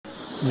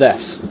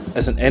This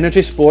is an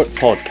Energy Sport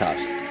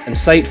podcast.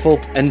 Insightful,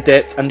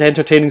 in-depth and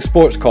entertaining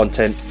sports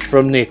content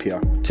from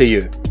Napier to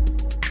you.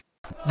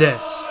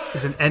 This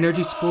is an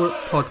Energy Sport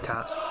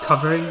podcast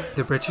covering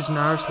the British and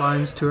Irish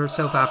Lions Tour of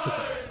South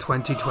Africa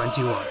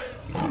 2021.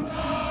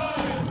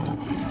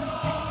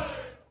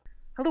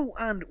 Hello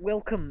and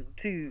welcome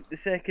to the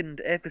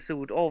second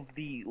episode of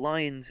the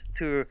Lions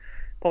Tour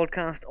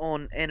podcast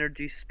on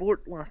Energy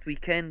Sport. Last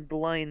weekend the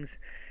Lions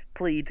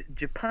played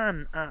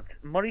Japan at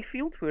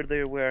Murrayfield, where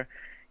there were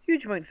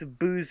huge amounts of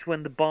booze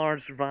when the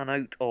bars ran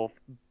out of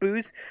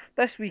booze.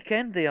 This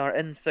weekend they are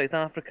in South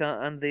Africa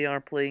and they are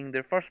playing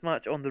their first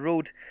match on the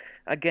road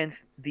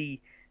against the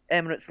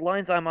Emirates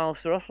Lions. I'm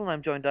Alistair Russell and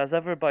I'm joined as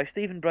ever by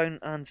Stephen Brown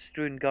and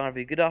Struan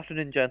Garvey. Good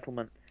afternoon,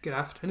 gentlemen. Good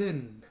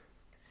afternoon.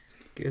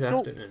 Good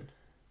afternoon.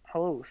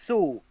 Hello.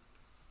 So,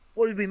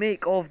 what did we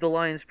make of the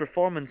Lions'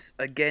 performance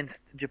against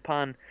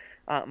Japan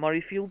at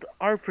Murrayfield?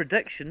 Our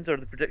predictions, or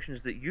the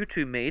predictions that you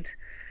two made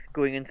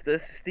going into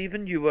this,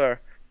 Stephen, you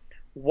were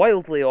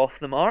wildly off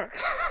the mark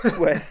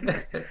with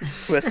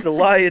the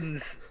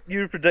Lions,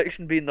 your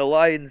prediction being the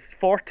Lions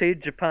 40,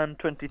 Japan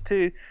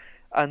 22,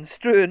 and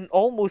Struan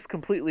almost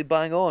completely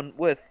bang on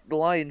with the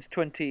Lions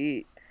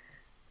 28,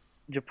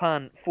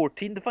 Japan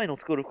 14. The final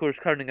score, of course,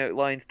 turning out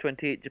Lions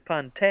 28,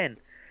 Japan 10.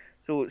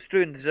 So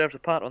Struan deserves a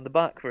pat on the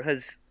back for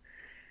his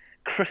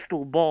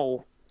crystal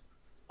ball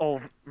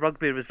of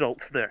rugby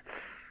results there.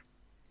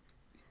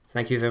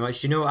 Thank you very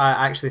much. You know,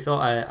 I actually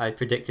thought I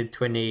predicted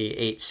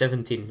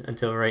 28-17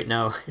 until right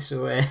now,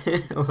 so I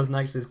wasn't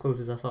actually as close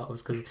as I thought I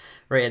was, because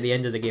right at the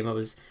end of the game I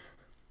was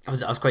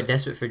quite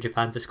desperate for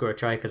Japan to score a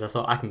try, because I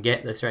thought I can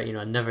get this right. You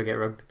know, I never get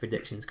rugby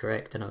predictions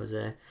correct, and I was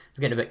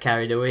getting a bit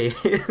carried away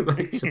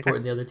by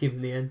supporting the other team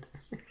in the end.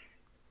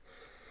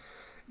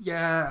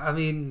 Yeah, I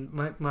mean,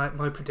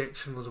 my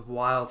prediction was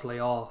wildly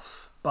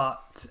off,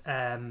 but,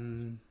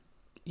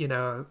 you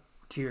know,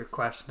 to your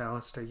question,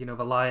 Alistair, you know,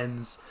 the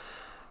Lions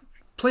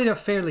played a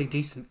fairly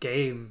decent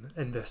game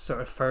in the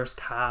sort of first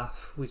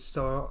half. We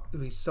saw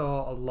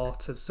a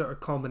lot of sort of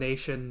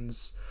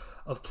combinations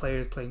of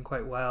players playing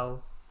quite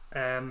well.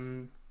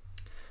 Dan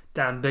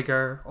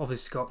Biggar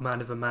obviously got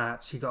man of the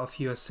match. He got a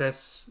few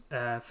assists,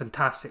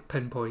 fantastic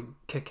pinpoint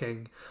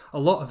kicking, a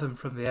lot of them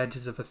from the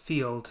edges of the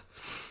field.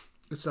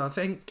 So I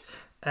think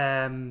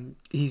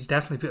he's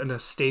definitely putting a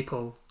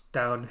staple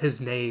down, his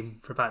name,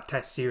 for that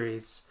test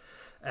series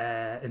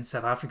in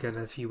South Africa in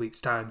a few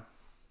weeks' time.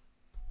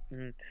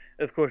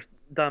 Of course,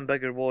 Dan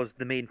Biggar was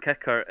the main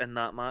kicker in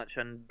that match,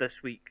 and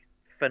this week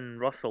Finn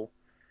Russell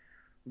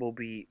will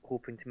be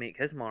hoping to make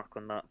his mark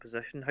on that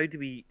position. How do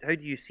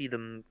you see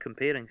them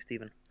comparing,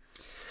 Stephen?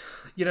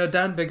 You know,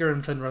 Dan Biggar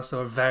and Finn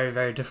Russell are very,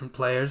 very different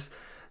players.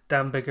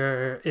 Dan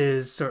Biggar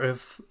is sort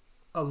of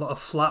a lot of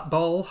flat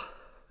ball.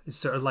 He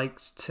sort of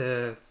likes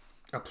to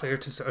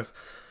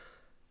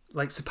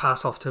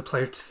pass off to a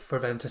player for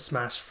them to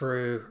smash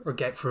through or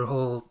get through a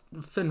hole.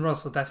 Finn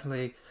Russell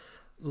definitely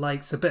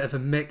likes a bit of a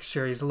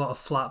mixture. He's a lot of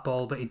flat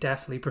ball, but he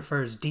definitely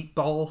prefers deep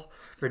ball.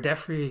 They're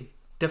definitely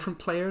different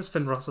players.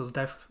 Finn Russell's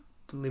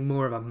definitely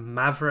more of a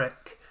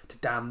maverick to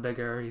Dan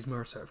Biggar. He's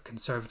more sort of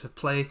conservative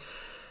play.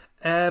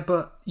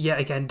 But yeah,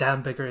 again,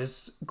 Dan Biggar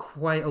is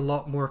quite a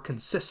lot more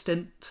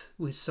consistent.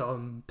 We saw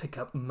him pick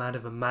up man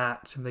of the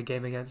match in the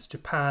game against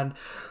Japan,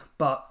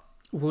 but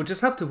we'll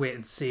just have to wait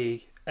and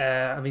see.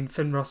 I mean,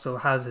 Finn Russell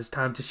has his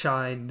time to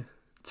shine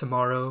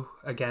tomorrow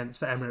against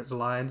the Emirates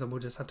Lions, and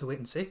we'll just have to wait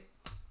and see.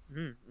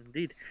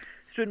 Indeed.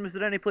 Struan, was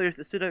there any players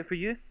that stood out for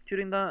you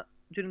during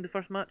the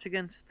first match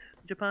against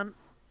Japan?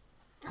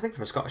 I think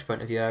from a Scottish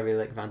point of view, I really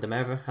like Van der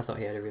Merwe. I thought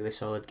he had a really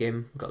solid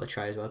game. Got the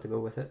try as well to go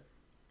with it.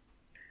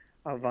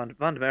 Van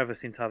der Merwe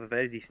seemed to have a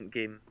very decent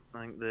game.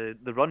 I think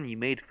the run he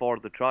made for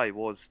the try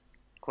was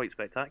quite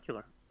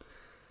spectacular.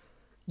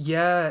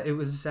 Yeah, it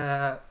was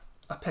a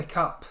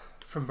pick-up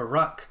from the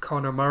ruck.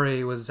 Conor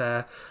Murray was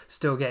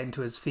still getting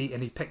to his feet,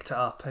 and he picked it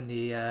up, and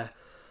he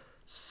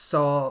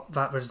saw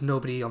that there's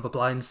nobody on the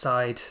blind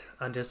side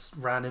and just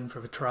ran in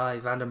for the try.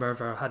 Van der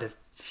Merwe had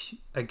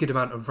a good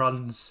amount of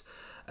runs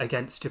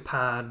against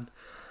Japan,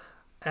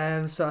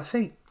 and so I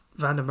think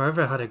Van der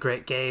Merwe had a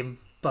great game.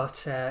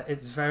 But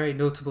it's very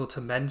notable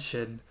to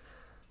mention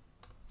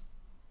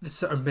the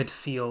sort of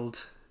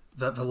midfield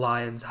that the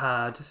Lions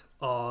had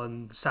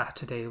on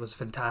Saturday was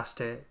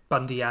fantastic.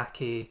 Bundee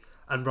Aki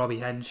and Robbie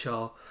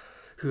Henshaw,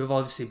 who have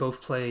obviously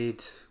both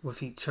played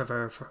with each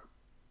other for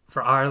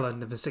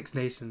Ireland in the Six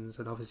Nations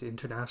and obviously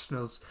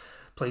internationals,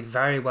 played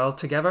very well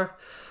together.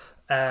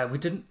 We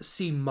didn't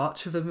see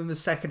much of them in the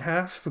second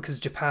half because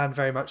Japan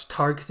very much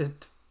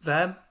targeted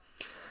them.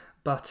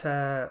 But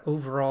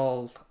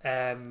overall,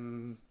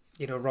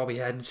 you know, Robbie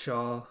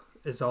Henshaw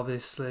is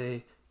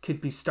obviously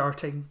could be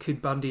starting.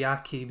 Could Bundee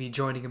Aki be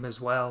joining him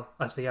as well,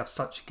 as they have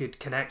such a good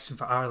connection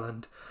for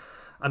Ireland,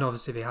 and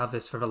obviously they have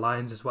this for the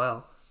Lions as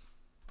well.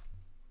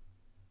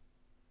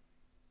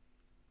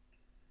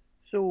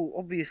 So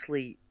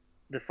obviously,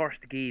 the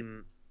first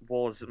game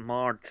was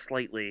marred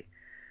slightly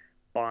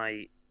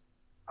by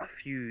a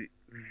few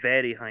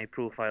very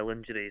high-profile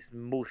injuries,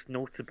 most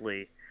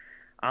notably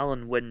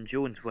Alan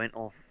Wynne-Jones went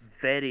off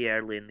very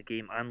early in the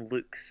game and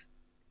looks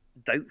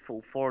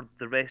doubtful for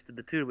the rest of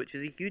the tour, which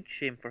is a huge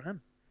shame for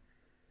him.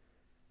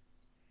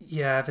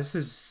 Yeah, this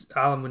is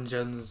Alan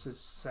Wynne-Jones.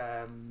 This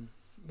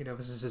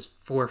is his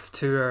fourth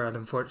tour, and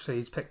unfortunately,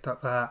 he's picked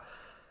up that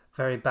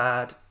very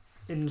bad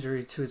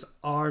injury to his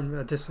arm,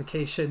 a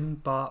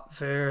dislocation. But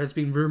there has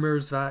been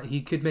rumours that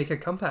he could make a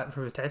comeback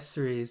for the Test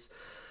series,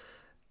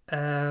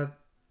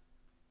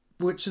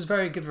 which is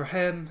very good for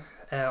him.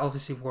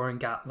 Obviously, Warren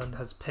Gatland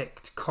has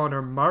picked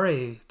Conor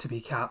Murray to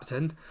be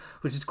captain,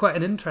 which is quite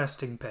an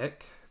interesting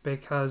pick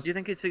because. Do you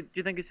think it's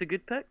a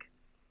good pick?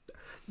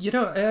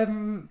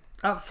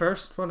 At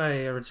first when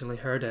I originally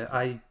heard it,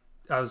 I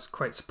was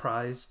quite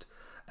surprised.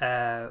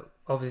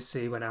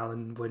 Obviously, when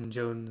Alan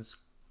Wynne-Jones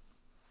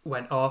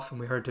went off and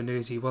we heard the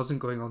news he wasn't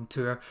going on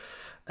tour,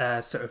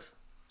 sort of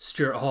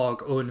Stuart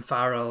Hogg, Owen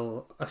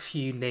Farrell, a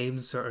few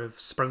names sort of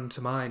sprung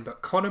to mind,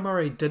 but Conor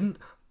Murray didn't.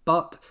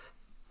 But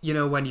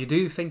when you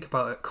do think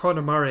about it,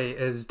 Conor Murray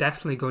is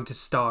definitely going to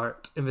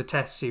start in the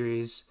Test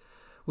series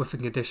with the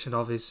condition,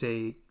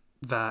 obviously,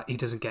 that he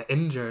doesn't get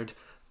injured,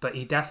 but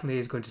he definitely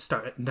is going to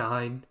start at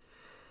 9.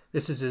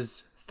 This is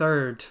his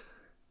third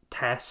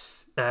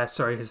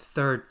his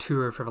third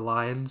tour for the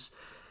Lions.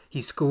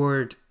 He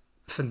scored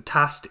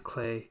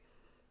fantastically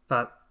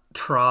that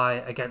try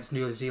against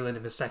New Zealand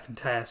in the second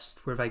Test,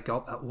 where they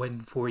got that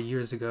win 4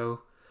 years ago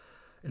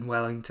in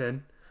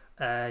Wellington.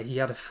 He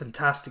had a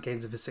fantastic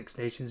games of the Six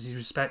Nations. He's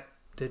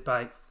respected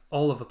by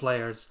all of the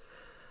players.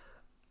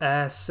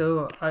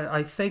 So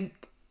I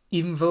think,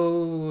 even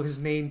though his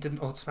name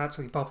didn't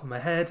automatically pop in my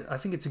head, I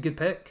think it's a good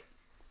pick.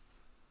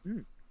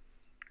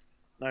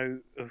 Now,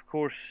 of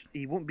course,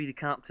 he won't be the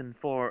captain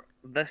for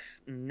this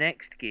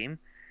next game,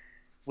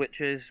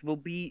 which will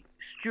be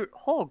Stuart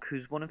Hogg,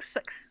 who's one of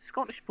 6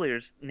 Scottish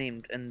players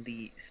named in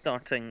the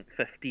starting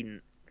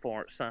 15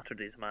 for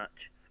Saturday's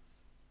match.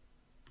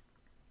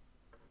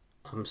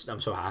 I'm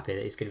so happy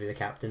that he's going to be the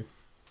captain.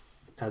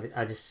 I think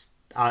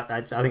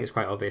it's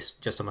quite obvious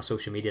just on my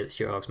social media that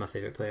Stuart Hogg's my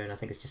favourite player, and I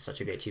think it's just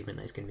such a great achievement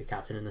that he's going to be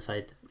captain in the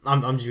side.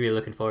 I'm just really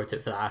looking forward to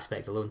it for that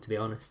aspect alone, to be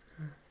honest.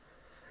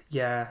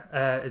 Yeah,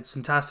 it's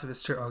fantastic that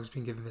Stuart Hogg's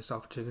been given this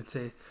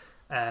opportunity.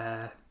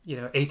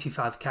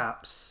 85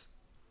 caps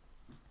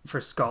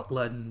for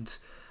Scotland,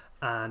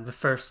 and the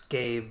first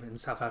game in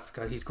South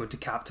Africa, he's going to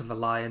captain the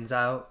Lions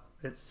out.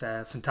 It's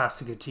a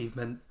fantastic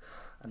achievement,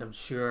 and I'm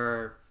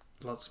sure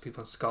lots of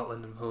people in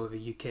Scotland and whole of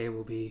the UK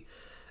will be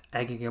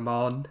egging him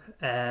on.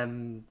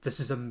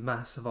 This is a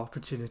massive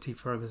opportunity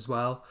for him as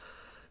well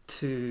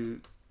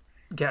to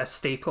get a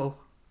staple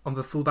on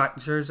the fullback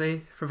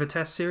jersey for the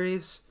Test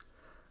series.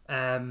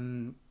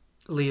 Liam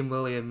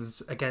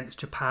Williams against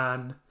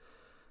Japan,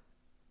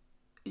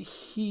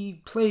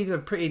 he played a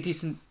pretty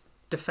decent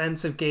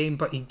defensive game,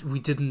 but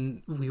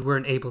we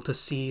weren't able to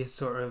see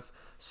sort of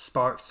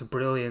sparks of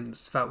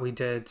brilliance that we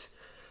did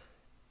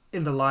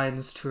in the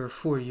Lions tour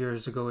 4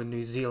 years ago in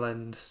New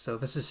Zealand. So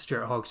this is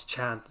Stuart Hogg's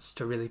chance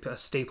to really put a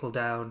staple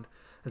down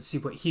and see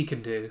what he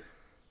can do.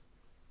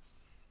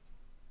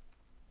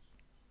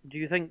 Do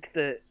you think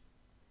that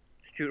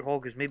Stuart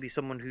Hogg is maybe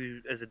someone who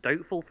is a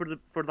doubtful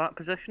for that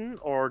position,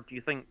 or do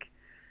you think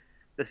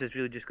this is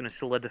really just going to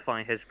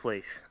solidify his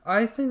place?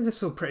 I think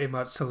this will pretty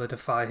much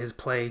solidify his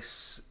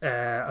place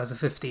as a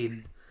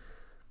 15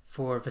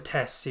 for the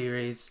Test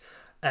series.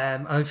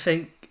 I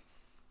think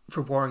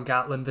for Warren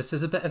Gatland this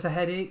is a bit of a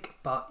headache,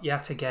 but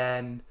yet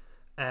again,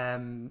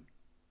 Liam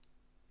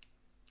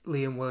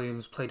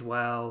Williams played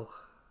well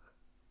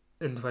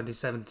in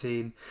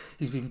 2017.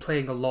 He's been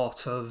playing a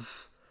lot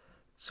of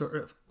sort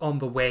of on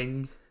the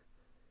wing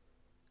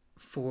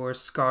for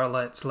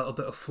Scarlets, a little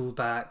bit of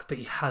fullback, but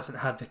he hasn't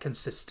had the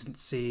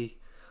consistency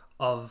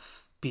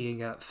of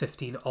being at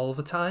 15 all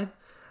the time.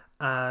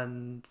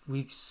 And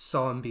we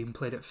saw him being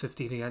played at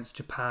 15 against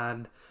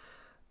Japan,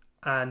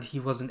 and he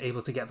wasn't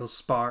able to get those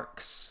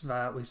sparks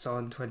that we saw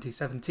in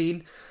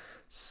 2017.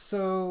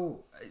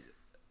 So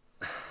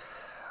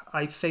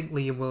I think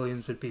Liam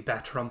Williams would be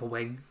better on the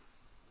wing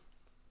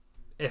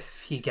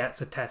if he gets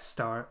a Test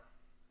start.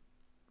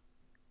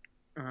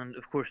 And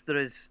of course there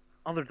is,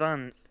 other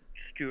than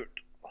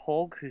Stuart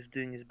Hogg, who's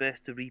doing his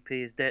best to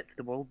repay his debt to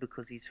the world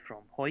because he's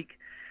from Hawick,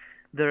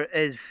 there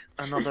is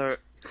another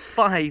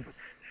 5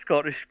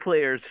 Scottish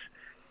players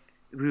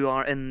who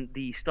are in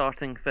the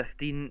starting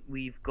 15.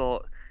 We've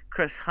got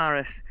Chris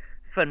Harris,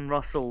 Finn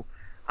Russell,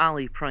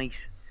 Ali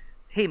Price,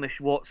 Hamish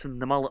Watson,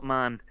 the Mullet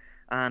Man,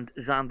 and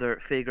Xander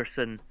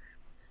Fagerson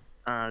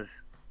as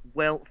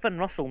well. Finn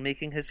Russell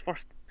making his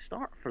first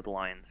start for the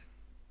Lions.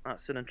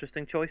 That's an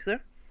interesting choice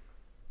there.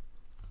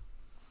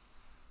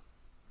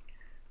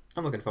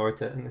 I'm looking forward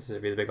to it. I think this is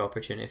a really big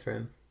opportunity for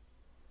him.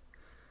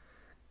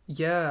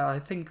 Yeah, I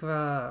think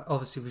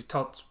obviously we've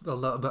talked a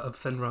little bit of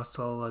Finn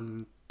Russell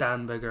and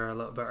Dan Biggar a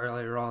little bit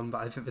earlier on, but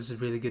I think this is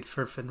really good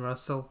for Finn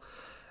Russell.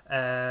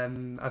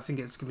 I think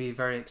it's going to be a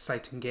very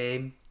exciting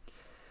game.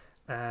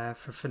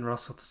 for Finn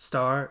Russell to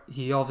start.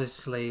 He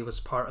obviously was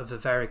part of a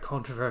very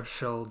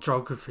controversial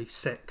Geography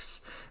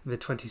 6 in the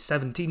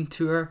 2017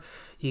 tour.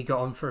 He got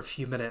on for a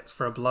few minutes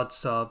for a blood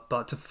sub,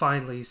 but to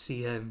finally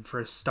see him for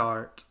a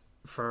start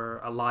for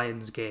a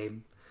Lions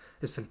game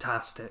is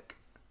fantastic.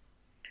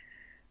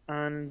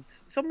 And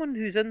someone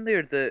who's in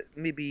there that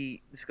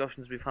maybe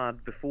discussions we've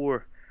had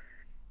before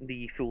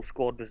the full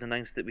squad was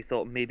announced that we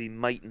thought maybe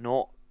might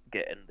not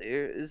get in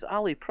there is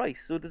Ali Price.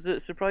 So does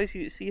it surprise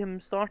you to see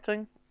him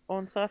starting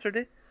on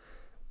Saturday?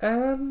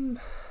 No,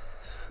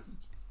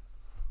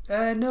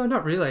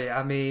 not really.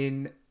 I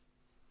mean,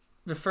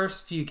 the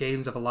first few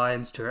games of a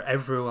Lions tour,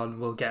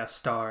 everyone will get a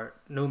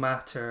start, no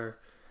matter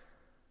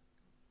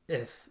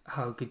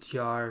how good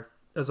you are.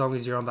 As long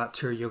as you're on that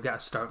tour, you'll get a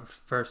start in the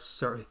first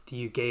sort of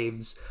few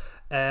games.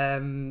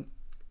 There's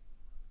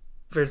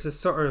a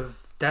sort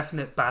of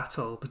definite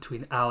battle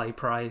between Ali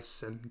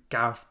Price and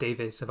Gareth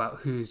Davis about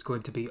who's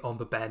going to be on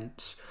the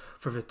bench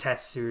for the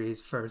Test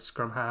series for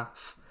scrum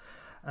half.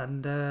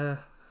 And I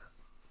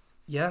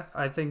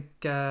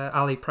think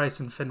Ali Price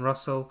and Finn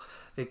Russell,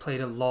 they played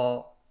a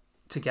lot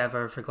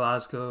together for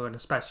Glasgow and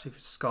especially for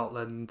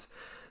Scotland.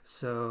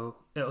 So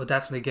it'll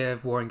definitely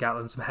give Warren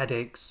Gatland some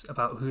headaches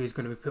about who is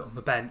going to be put on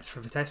the bench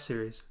for the Test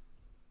series.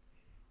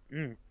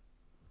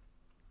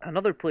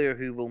 Another player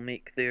who will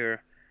make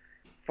their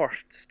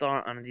first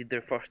start and indeed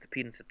their first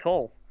appearance at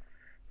all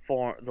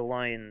for the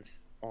Lions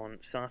on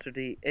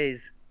Saturday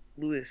is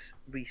Louis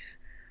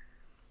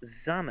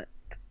Rees-Zammit,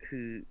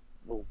 who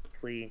will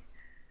play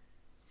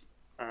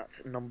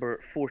at number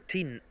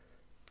 14.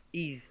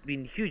 He's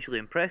been hugely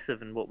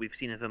impressive in what we've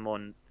seen of him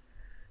on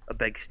a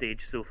big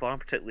stage so far,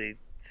 particularly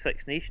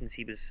Six Nations.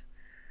 He was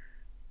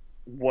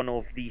one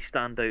of the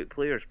standout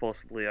players,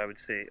 possibly, I would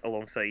say,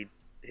 alongside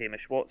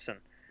Hamish Watson.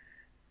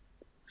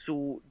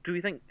 So,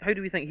 how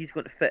do we think he's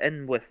going to fit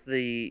in with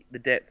the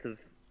depth of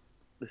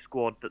the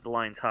squad that the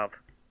Lions have?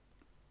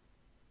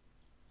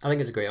 I think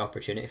it's a great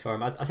opportunity for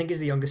him. I think he's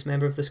the youngest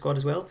member of the squad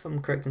as well, if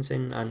I'm correct in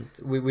saying. And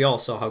we all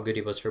saw how good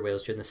he was for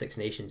Wales during the Six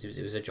Nations.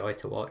 It was a joy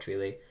to watch,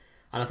 really.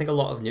 And I think a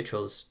lot of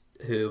neutrals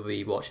who will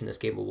be watching this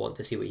game will want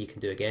to see what he can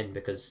do again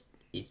because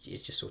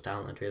he's just so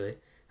talented, really.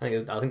 I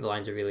think the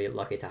Lions are really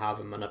lucky to have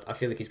him, and I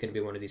feel like he's going to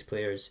be one of these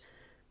players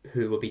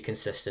who will be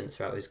consistent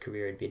throughout his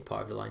career and being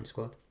part of the Lions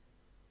squad.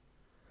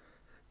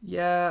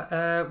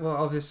 Yeah, well,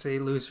 obviously,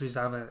 Louis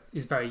Rees-Zammit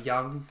is very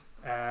young.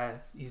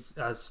 He's,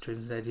 as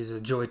Tristan said, he's a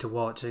joy to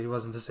watch. He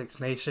was in the Six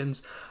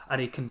Nations,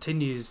 and he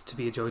continues to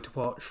be a joy to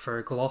watch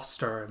for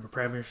Gloucester in the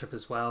Premiership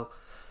as well.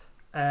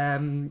 I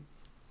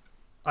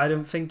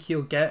don't think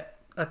he'll get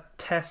a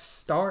Test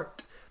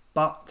start,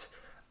 but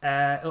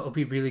it'll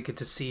be really good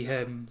to see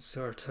him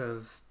sort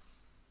of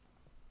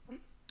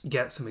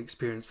get some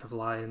experience for the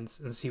Lions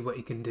and see what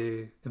he can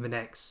do in the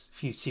next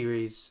few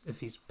series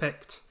if he's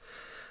picked.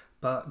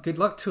 But good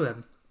luck to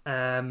him.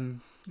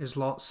 There's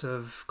lots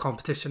of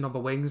competition on the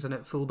wings and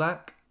at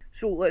fullback.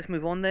 So let's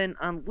move on then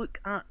and look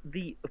at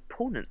the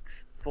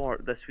opponents for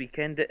this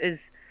weekend. It is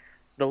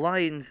the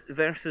Lions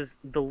versus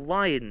the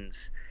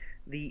Lions.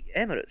 The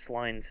Emirates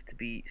Lions, to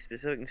be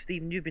specific. And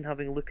Stephen, you've been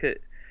having a look at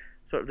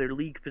sort of their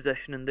league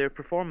position and their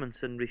performance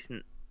in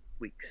recent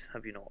weeks,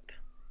 have you not?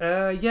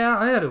 Yeah,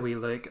 I had a wee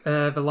look.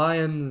 The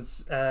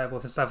Lions,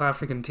 the South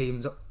African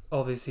teams,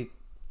 obviously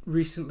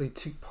recently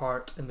took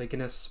part in the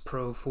Guinness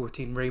Pro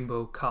 14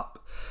 Rainbow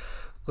Cup,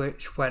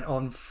 which went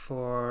on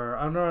for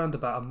around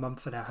about a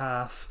month and a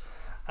half.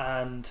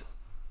 And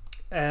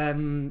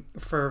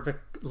for the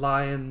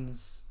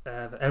Lions,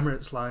 the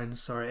Emirates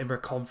Lions, in their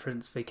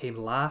conference, they came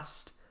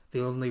last. They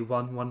only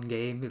won one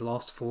game, they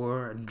lost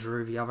 4 and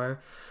drew the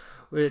other,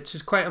 which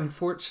is quite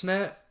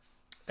unfortunate.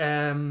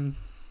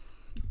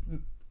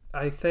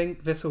 I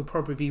think this will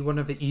probably be one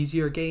of the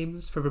easier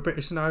games for the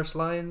British and Irish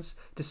Lions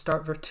to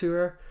start their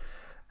tour.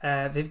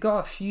 They've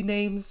got a few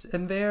names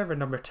in there. The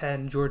number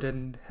 10,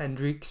 Jordan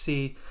Hendricks,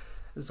 he's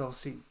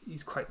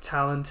quite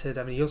talented.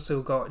 I mean, he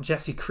also got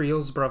Jesse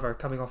Creel's brother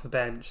coming off the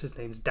bench. His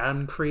name's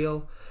Dan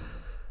Creel.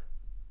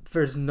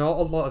 There's not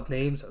a lot of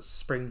names that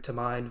spring to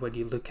mind when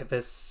you look at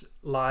this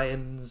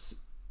Emirates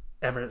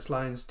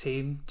Lions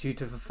team, due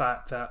to the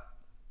fact that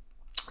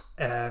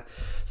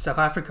South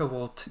Africa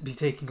will be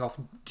taking off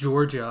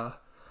Georgia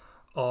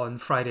on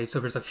Friday, so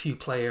there's a few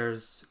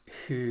players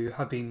who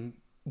have been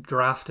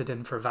drafted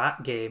in for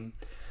that game.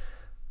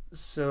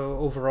 So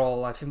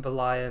overall, I think the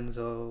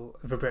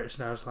British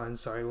and Irish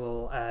Lions,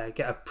 will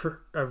get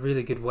a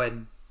really good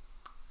win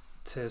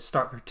to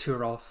start their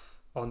tour off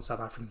on South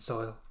African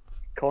soil.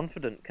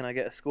 Confident. Can I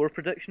get a score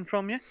prediction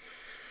from you?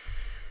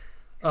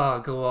 Oh,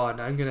 go on.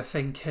 I'm going to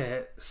think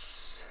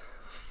it's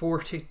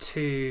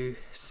 42-7.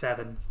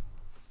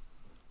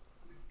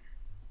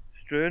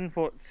 Struan,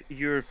 what's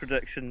your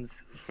predictions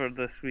for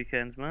this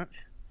weekend's match?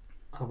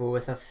 I'll go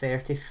with a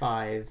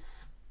 35-21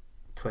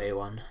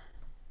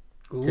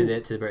 to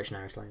the British and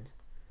Irish Lions.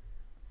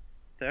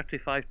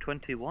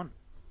 35-21.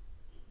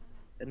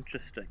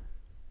 Interesting.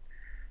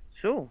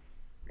 So,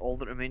 all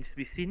that remains to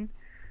be seen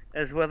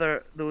is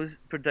whether those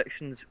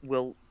predictions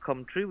will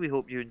come true. We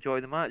hope you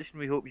enjoy the match, and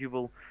we hope you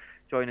will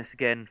join us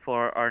again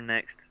for our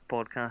next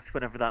podcast,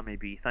 whenever that may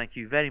be. Thank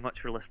you very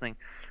much for listening,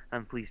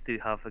 and please do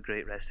have a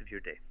great rest of your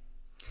day.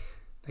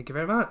 Thank you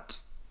very much.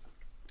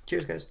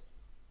 Cheers,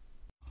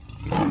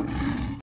 guys.